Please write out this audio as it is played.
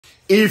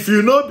If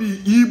you no be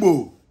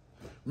Igbo,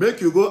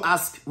 make you go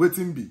ask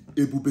wetin be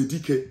Ebube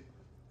Dike.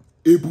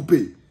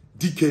 Ebube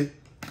Dike.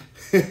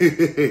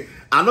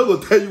 I no go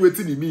tell you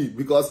wetin e mean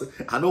because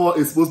I no wan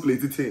expose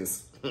plenty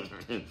things.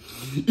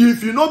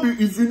 If you no be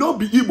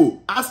Igbo,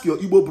 ask your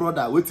Igbo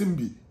brother wetin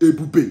be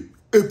Ebube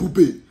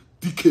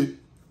Dike.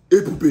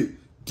 Ebube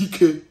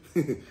Dike.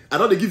 I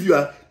don't give you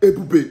a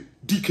Ebube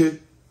Dike.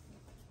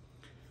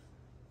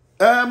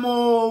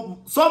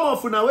 Some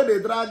of you when they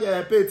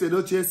drag Pete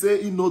Edochie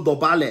say he no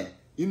dobale,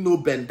 he no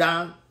bend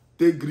down,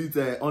 they greet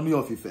Oni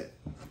of Ife.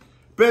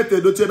 Pete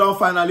Edochie don't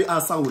finally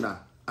answer una,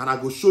 and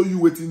I go show you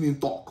wetin in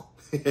talk.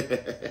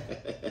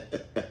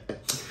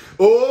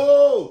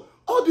 Oh,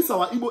 all this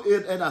our Igbo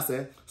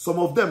elders, some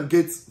of them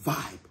get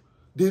vibe.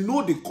 They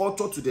know the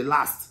culture to the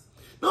last.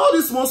 Now all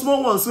these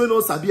small ones wey no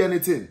sabi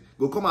anything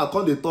go come and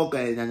come they talk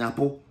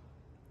nyanyapo.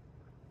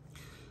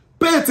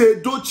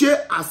 Pete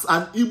Edochie as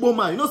an Igbo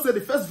man, you know, say the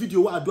first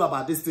video I do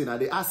about this thing,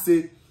 and they ask,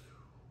 say,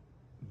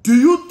 do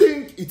you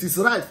think it is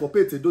right for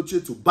Pete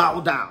Edochie to bow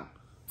down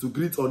to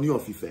greet Oni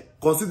of Ife,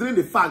 considering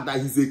the fact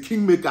that he's a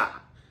kingmaker,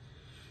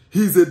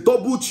 he's a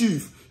double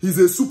chief, he's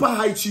a super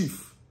high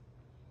chief?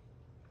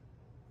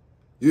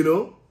 You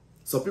know,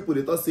 some people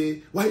they thought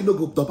say, why you no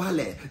go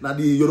dobale? Now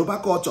the Yoruba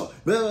culture.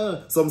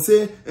 Some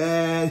say, Pete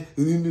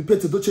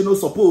Edochie no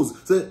suppose.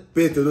 Say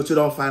Pete Edochie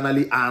don't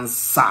finally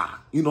answer.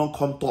 You don't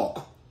come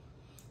talk.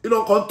 You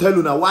don't come tell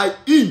you now why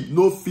him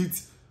no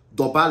fit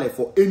dobale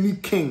for any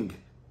king.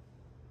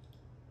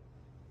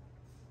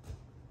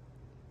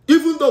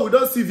 Even though we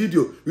don't see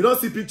video, we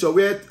don't see picture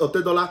where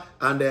Otedola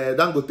and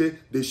Dangote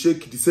they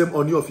shake the same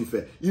Oni of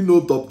Ife. You know,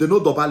 they know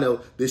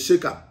dobale, they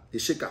shake up, they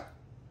shake up.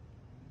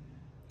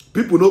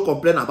 People no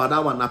complain about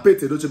that one. Na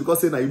Pete Edochie because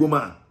say na Igbo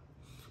man.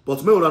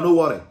 But me no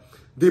worry.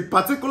 The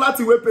particular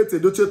thing where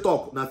Pete Edochie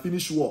talk na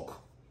finish work.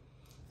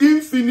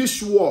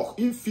 Finish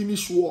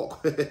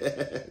work.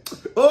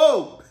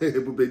 Oh,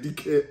 Ebube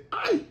Dike.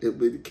 Ay,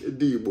 Ebube Dike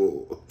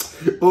Dibo.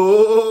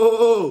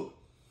 Oh,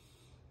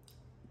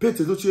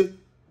 Pete Edochie,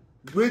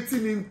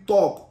 waiting in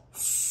talk,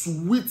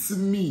 sweet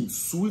me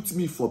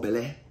for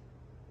belle.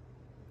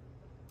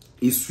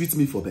 It sweet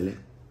me for belle.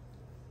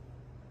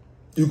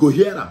 You go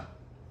hear them.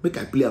 Make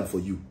I play them for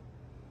you.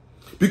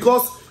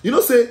 Because, you know,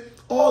 say,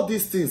 all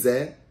these things,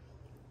 as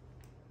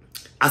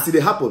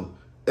it happen,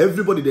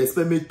 everybody they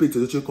expect make Pete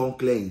Edochie come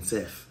clear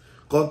himself.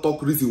 Come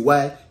talk reason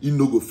why he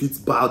no go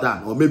fit bow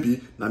down. Or maybe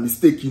na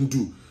mistake he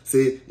do.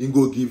 Say, he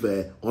go give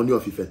Oni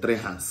of Ife 3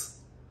 hands.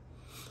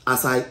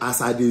 As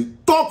I dey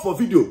talk for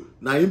video,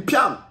 na him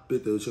piam,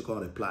 Pete Edochie come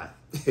reply.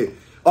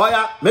 Oh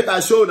yeah, make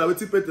I show na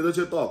wetin Pete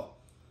Edochie talk.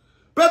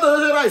 Pete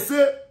Edochie right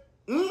say,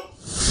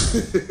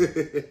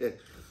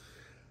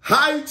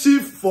 high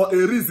chief for a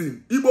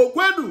reason. Igbo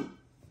kwenu.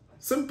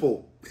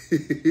 Simple.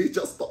 He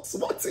just talks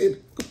smart in.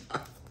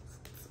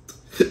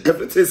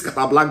 Everything is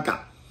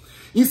Casablanca.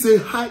 He is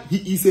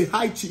a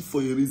high chief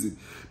for a reason.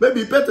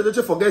 Maybe Pete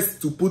Edochie forgets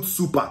to put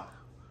super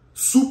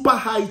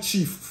high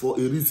chief for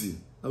a reason.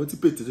 Now what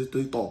Pete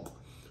Edochie talk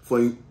for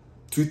a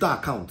Twitter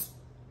account.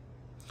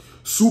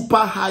 Super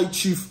high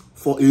chief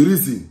for a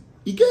reason.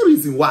 He get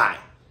reason why.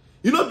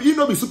 You know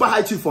be super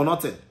high chief for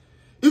nothing.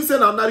 If say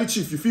an ordinary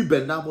chief, you feel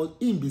bad now, but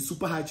him be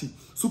super high chief.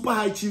 Super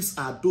high chiefs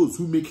are those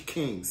who make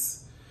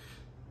kings.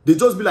 They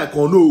just be like,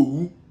 oh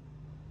no.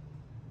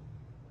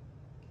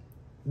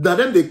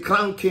 Then they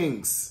crown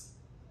kings.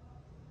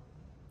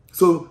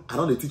 So I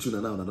don't teach you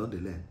now, and I don't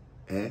learn.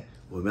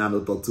 But man, I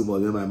don't talk too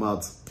much in my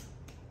mouth.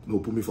 No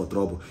put me for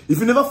trouble. If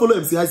you never follow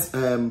MCI's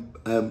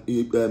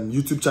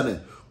YouTube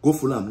channel, go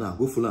follow him now.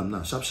 Go follow him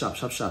now.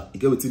 Sharp. You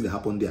get what thing that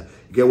happen there.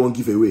 You get one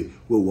giveaway.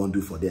 What we want to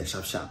do for there.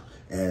 Sharp.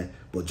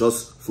 But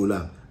just follow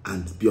him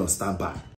and be on standby.